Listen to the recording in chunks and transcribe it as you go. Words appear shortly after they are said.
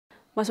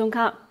มาชง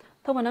ค่ะ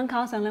ทุกวันนั้นเขา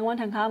สั่งแรงวัน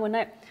ทางค้าบน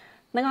นี้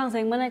นักhàngเสี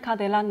ยงบนนี้เขา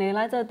แต่ละเนื้อล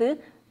ายเจอตื้อ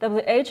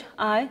W H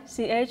I C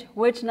H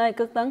which ใน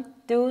กึกตั้ง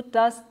do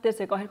does เดี๋ยวเส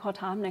กก็ให้ขอ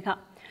ถามนะคะ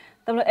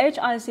W H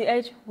I C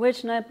H which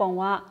ในปอง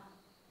ว่า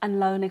อัน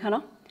เลยนะคะเนา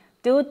ะ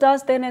do does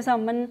เดี๋ยวในซ้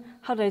ำมัน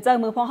เขาได้เจอ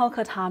มือพ่อเขาเค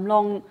ยถามลอ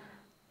ง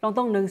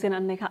ต้องหนึ่งเส้น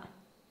อันนี้ค่ะ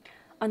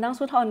อันนั้น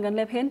สุดท้ายกันเ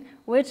ลยเพ้น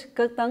which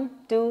กึกตั้ง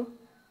do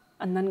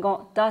อันนั้นก็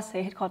does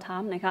ให้ขอถา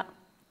มนะคะ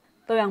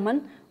ตัวอย่างมัน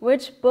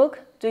which book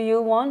do you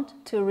want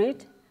to read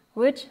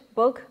which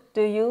book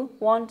do you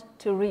want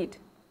to read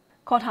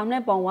ขอถามใน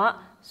ปองว่า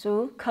สู้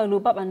เคยรู้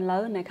ปั๊บอันเล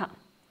ยนะคะ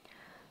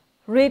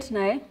read ใน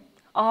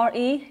R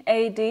E A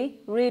D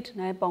read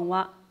ในปองว่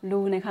า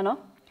รู้นะคะเนาะ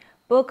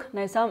book ใน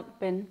ซ้ำ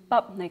เป็น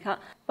ปั๊บนะคะ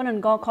เพราะนั้น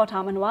ก็ขอถา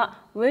มมันว่า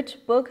which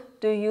book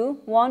do you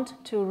want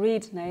to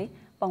read ใน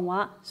ปองว่า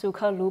สู้เค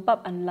ยรู้ปั๊บ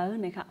อันเลย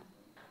นะคะ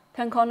ท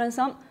างข้อนั้น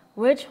ซ้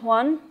ำ which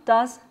one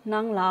does นา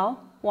งลาว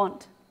want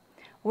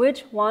which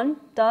one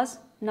does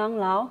นาง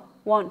ลาว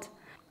want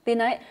ที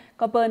นี้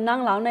ก็เปิดนาง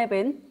ลาวในเ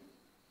ป็น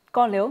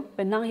ก้อนเหลวเ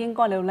ป็นนางยิง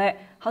ก้อนเหลวแหละ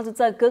เขาจะเ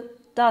จอกึก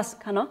does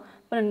ค่ะเนาะ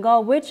เพราะนั้นก็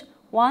which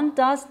one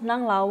does นา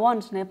งลาว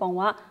want ในปอง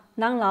ว่า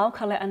นางลาวเข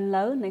าเลยอันเล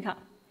ยนะคะ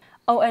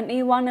O N E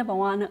one ในปอง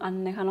ว่าหนึ่งอัน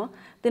นะคะเนาะ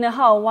ทีนี้เข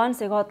า one เ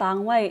สก็ต่าง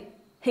ไว้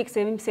ฮิกเซ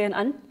มิเซน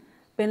อัน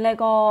เป็นอะไร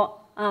ก็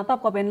ปั๊บ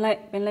ก็เป็นอะ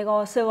ไรก็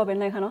เสื้อก็เป็นอ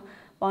ะไรค่ะเนาะ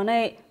ปองใน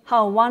เขา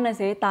one ในเ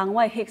สต่างไ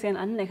ว้ฮิกเซน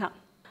อันนะคะ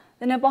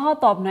ทีนี้พอเขา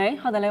ตอบไหน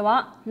เขาจะเลยว่า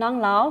นาง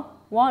ลาว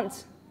wants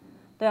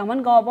ตัวอย่างมัน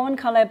ก็เพราะมัน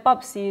เขาเลยปั๊บ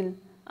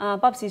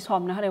สีช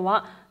มนะคะเลยว่า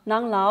นา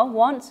งลาว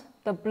wants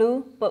the blue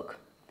book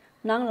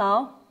นางลาว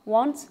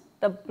wants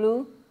the blue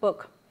book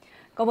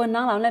ก็เป็นน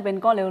างลาวในเป็น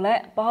ก้อนเหลวและ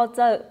พอเข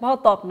า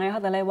ตอบไหนเขา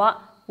จะเลยว่า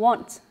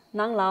wants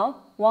นางลาว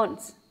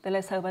wants แต่เล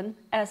ยใส่เป็น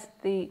as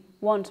the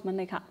want มันเ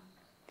ลยค่ะ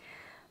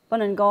เพราะ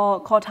นั้นก็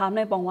ขอถามใ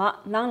นปองว่า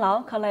นางลาว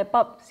เขาเลย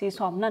ปั๊บสีช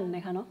มนั่นน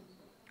ะคะเนาะ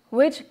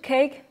which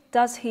cake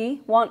does he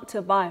want to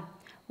buy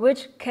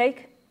which cake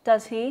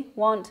does he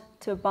want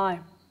to buy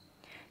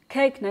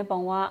cake ในปอ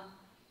งว่า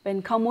เป็น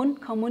ข้าว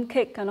มุนเ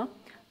ค้กค่ะเนาะ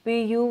B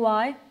U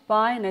Y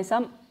buy ในซ้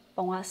ำป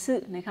องว่าซื้อ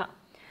นะคะ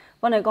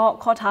วันไหนก็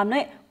ขอถามใน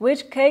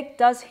which cake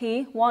does he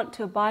want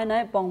to buy ใน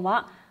ปองว่า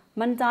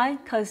มันใจ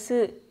เคยซื้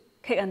อ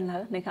เค้กอันแล้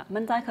วนะคะมั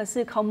นใจเคย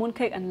ซื้อข้าวมุนเ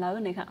ค้กอันแล้ว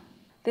นะคะ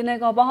ทีนี้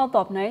ก็บอกเขาต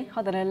อบในเขา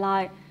แต่ละลา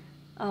ย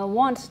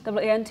want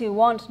W A N T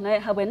want ใน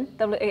เขาเป็น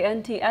W A N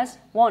T S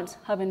want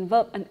เขาเป็น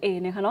verb อัน A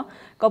นะคะเนาะ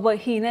ก็บอก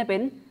he ในเป็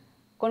น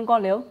ก้อน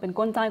เหลวเป็น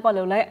ก้นใจก้อนเหล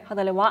วและเขาแ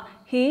ต่ละว่า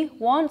he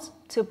wants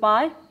to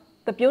buy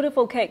the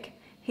beautiful cake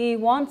he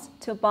wants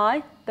to buy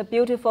the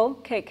beautiful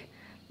cake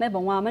ในบ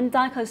อกว่ามันใจ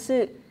เคยซื้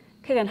อ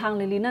เค้กกันทาง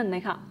ลิลินั่นน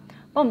ะคะ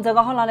เพราะผมจะ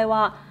ก็เขาเลยว่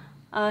า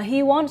he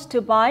wants to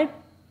buy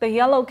the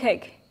yellow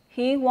cake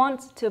he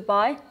wants to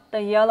buy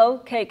the yellow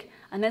cake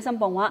อันนี้ซ้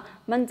ำบอกว่า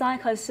มันใจ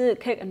เคยซื้อ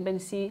เค้กอันเป็น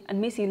สีอัน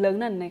มีสีเหลือง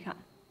นั่นนะคะ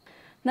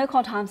ในข้อ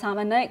ถาม3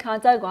อันนี้เขา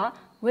ใจกว่า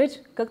which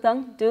ก็ต้อง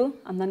do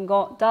อันนั้นก็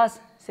does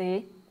สี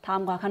ถาม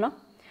กว่าค่ะเนาะ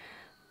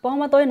ปอง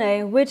มาตัวไหน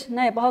which ใน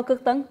ปองเขาก็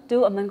ต้อง do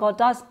อันนั้นก็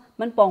does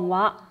มันปองว่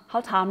าเขา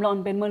ถามเราอั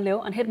นเป็นมือเลี้ยว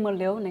อันเฮ็ดมือ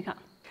เลี้ยวนะคะ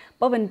เพ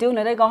ราะเป็น do ใน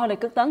ได้ก็เขาเลย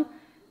ก็ต้อง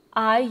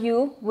I you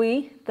we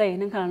they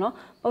นั่นค่ะเนาะ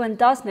เพราะเป็น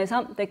does ในซ้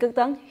ำแต่ก็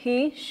ต้อง he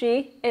she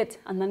it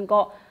อันนั้น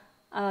ก็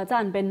จะ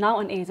อันเป็น noun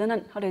อันเองฉะนั้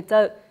นเขาเลยเจ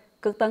อ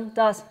ก็ต้อง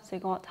does ใส่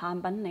ก็ถาม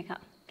ปันนะคะ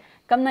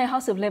กำในเขา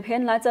สืบเลยเพ้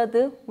นหลายเจอ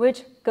ตื้อ which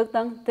ก็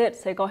ต้อง did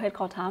ใส่ก็เฮ็ดข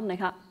อถามนะ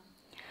คะ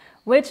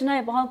which ใน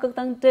พอเขาก็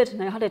ต้อง did ใ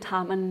นเขาเลยถา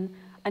ม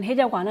อันเฮ็ด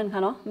ยาวกว่านั้นค่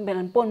ะเนาะมันเป็น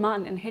อันป่นมา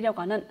อันเฮ็ดยาวก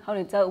ว่านั้นเขาเล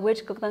ยเจอ which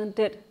ก็ต้อง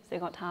did ใส่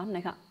ก็ถามน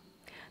ะคะ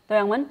ตัวอ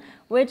ย่างมัน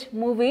which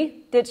movie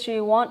did she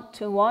want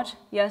to watch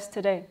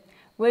yesterday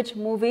which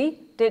movie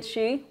did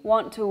she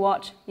want to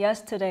watch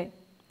yesterday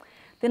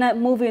ทีนี้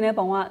movie ใน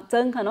บอกว่าเจิ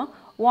งค่ะเนาะ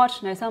watch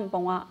ในซ้ำบ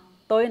อกว่า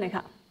ตัวนะค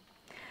ะ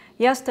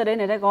yesterday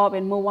ในได้ก็เป็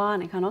นเมื่อวาน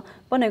นะคะเนาะ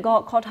เพราะในก็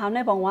ขอถามใน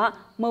บอกว่า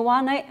เมื่อวา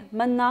นใน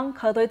มันนั่งเ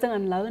คยตัวเจิงอั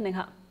นเลยนะค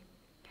ะ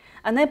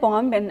อันในบอกว่า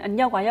มันเป็นอัน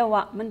ยาวกว่ายาว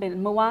ะมันเป็น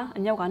เมื่อวานอั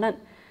นยาวกว่านั้น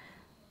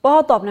พอ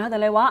ตอบนะคะแต่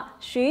เลยว่า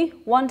she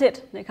wanted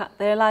นะคะแ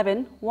ต่ลายเป็น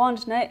want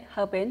ในเข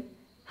าเป็น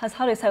เข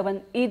าเลยใส่เป็น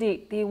ed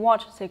the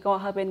watch ใส่ก็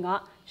เขาเป็นก็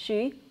she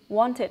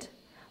wanted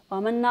ว่า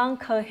มันนั่ง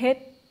เคยเฮ็ด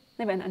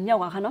นี่เป็นอันยาว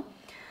กว่าค่ะเนาะ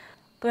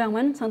ตัวอย่าง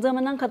มันสังเกต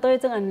มันนั่งเคยตัว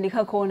จังอันลิข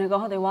โคเนี่ยก็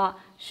เขาเลยว่า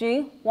she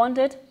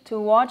wanted to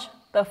watch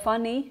the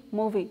funny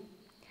movie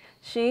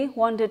she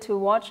wanted to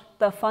watch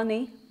the funny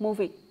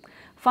movie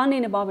funny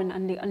เนี่ยบอกเป็นอั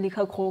นลิข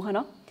โคค่ะเน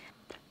าะ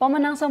พอมั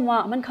นนั่งสมว่า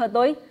มันเคย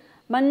ตัว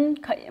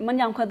มัน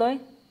ยังเคยตัว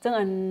จัง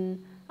อัน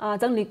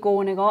จังลิโก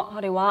เนี่ยก็เขา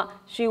เลยว่า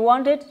she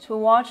wanted to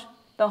watch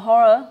the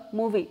horror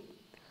movie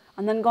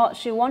อันนั้นก็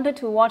she wanted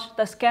to watch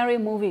the scary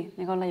movie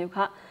นี่ก็อะไรอยู่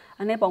ค่ะ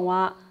อันนี้บอกว่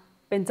า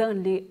เป็นเจ้า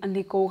อัน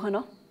ลีโกค่ะเน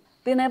าะ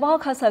ตีในบอก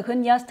เขาใส่ขึ้น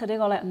yesterday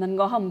ก็อะไรอันนั้น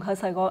ก็เขาไม่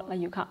ใส่ก็อะไร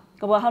อยู่ค่ะ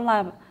ก็บอกเขาไ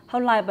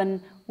ล่เป็น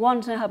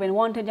want นะคะเป็น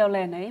wanted ยาวแร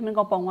งไหนมัน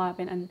ก็บอกว่าเ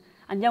ป็น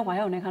อันยาวกว่า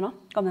ไหนค่ะเนาะ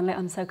ก็นั่นแหละ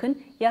อันใส่ขึ้น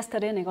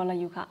yesterday นี่ก็อะไร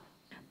อยู่ค่ะ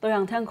ตัวอย่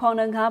างทางข้อห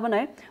นึ่งค่ะวันไหน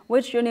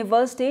which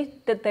university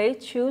did they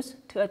choose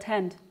to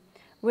attend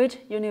which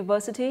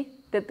university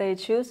did they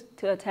choose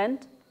to attend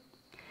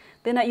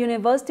ตีใน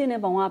university เนี่ย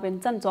บอกว่าเป็น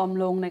จันจอม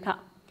ลงนะคะ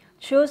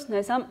choose ใน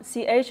ซ้ำ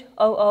choose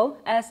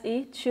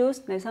choose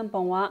ในซ้ำบ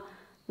อกว่า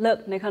เลิก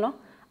นะคะเนาะ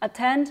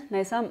attend ใน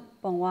ซ้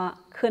ำบอกว่า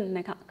ขึ้นน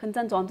ะคะขึ้น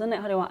จันจอมจันเนี่ย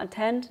เขาเรียกว่า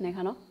attend นะค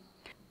ะเนาะ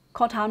ข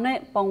อถามเนี่ย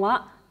บอกว่า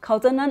เขา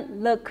จะนั้น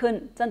เลิกขึ้น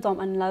จันจอม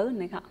อันเลิก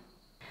นะคะ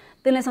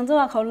แต่ในสังเกต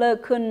ว่าเขาเลิก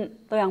ขึ้น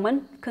ตัวอย่างมัน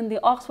ขึ้นที่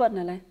Oxford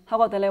นั่นเลยเขา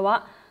ก็จะเลยว่า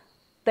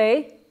they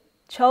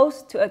chose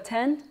to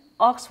attend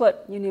Oxford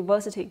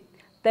University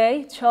they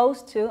chose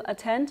to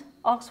attend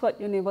Oxford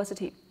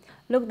University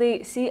look the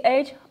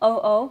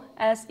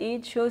CHOOSE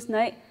choose ใน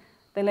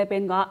แต่เลยเป็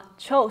นก็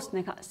chose น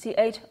ะคะ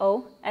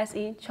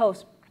CHOSE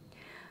chose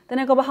แต่ใน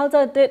ก็บอกเขาจะ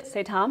did ใ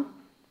ส่ถาม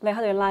เลยเข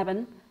าจะไล่เป็น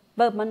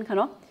verb มันค่ะเ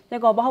นาะแล้ว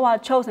ก็บอกว่า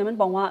chose เนี่ยมัน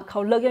บอกว่าเขา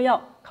เลิกเยอะ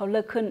ๆเขาเลิ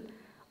กขึ้น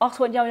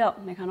Oxford เยอะ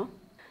ๆนะคะเนาะ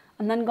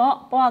อันนั้นก็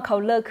เพราะว่าเขา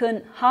เลิกขึ้น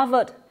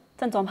Harvard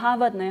จันจอม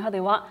Harvard เนี่ยเขาเ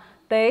รียกว่า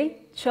they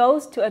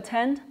chose to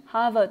attend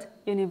Harvard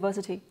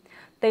University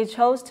they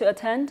chose to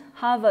attend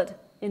Harvard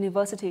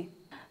University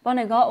เพราะใ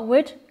นก็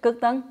which กึก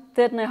ตั้ง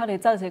did ในเขาเรียก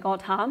เจอเสียก็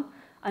ถาม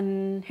อัน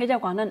ให้เจ้า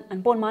กว่านั้นอัน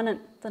ปนมานั้น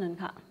จะนั่น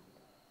ค่ะ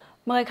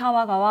เมื่อเข้า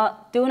ว่าก็ว่า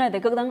do ในแต่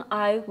กึกตั้ง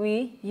I we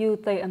you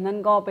they อันนั้น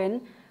ก็เป็น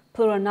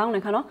plural noun น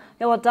ะคะเนาะแ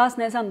ล้วว่า does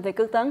ในซ้ำแต่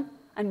กึกตั้ง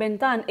อันเป็น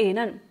ต้าน a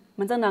นั่น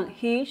มันจะนั่ง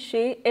he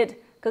she it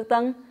กึก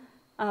ตั้ง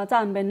จะ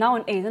อันเป็น noun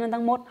เอจะนั้น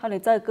ทั้งหมดเขาเล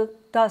ยเจอกึก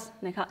does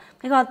นะคะ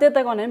ให้เขาเตี้ยแ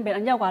ต่ก่อนนั้นเป็น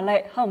อันยาวกว่าไล่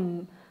เขา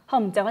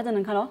จะว่าจะ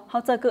นั้นค่ะเนาะเขา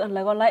เจอกึกอันอะไร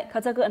ก็ไล่เขา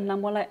เจอกึกอันน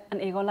ำก็ไล่อัน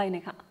เอก็ไล่น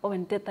ะคะเพราะเป็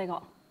นเตี้ยแต่ก่อ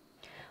น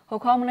หัว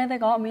ข้อมันได้แต่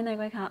ก็มีใน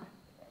ไว้ค่ะ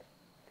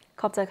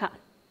ขอบใจค่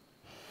ะ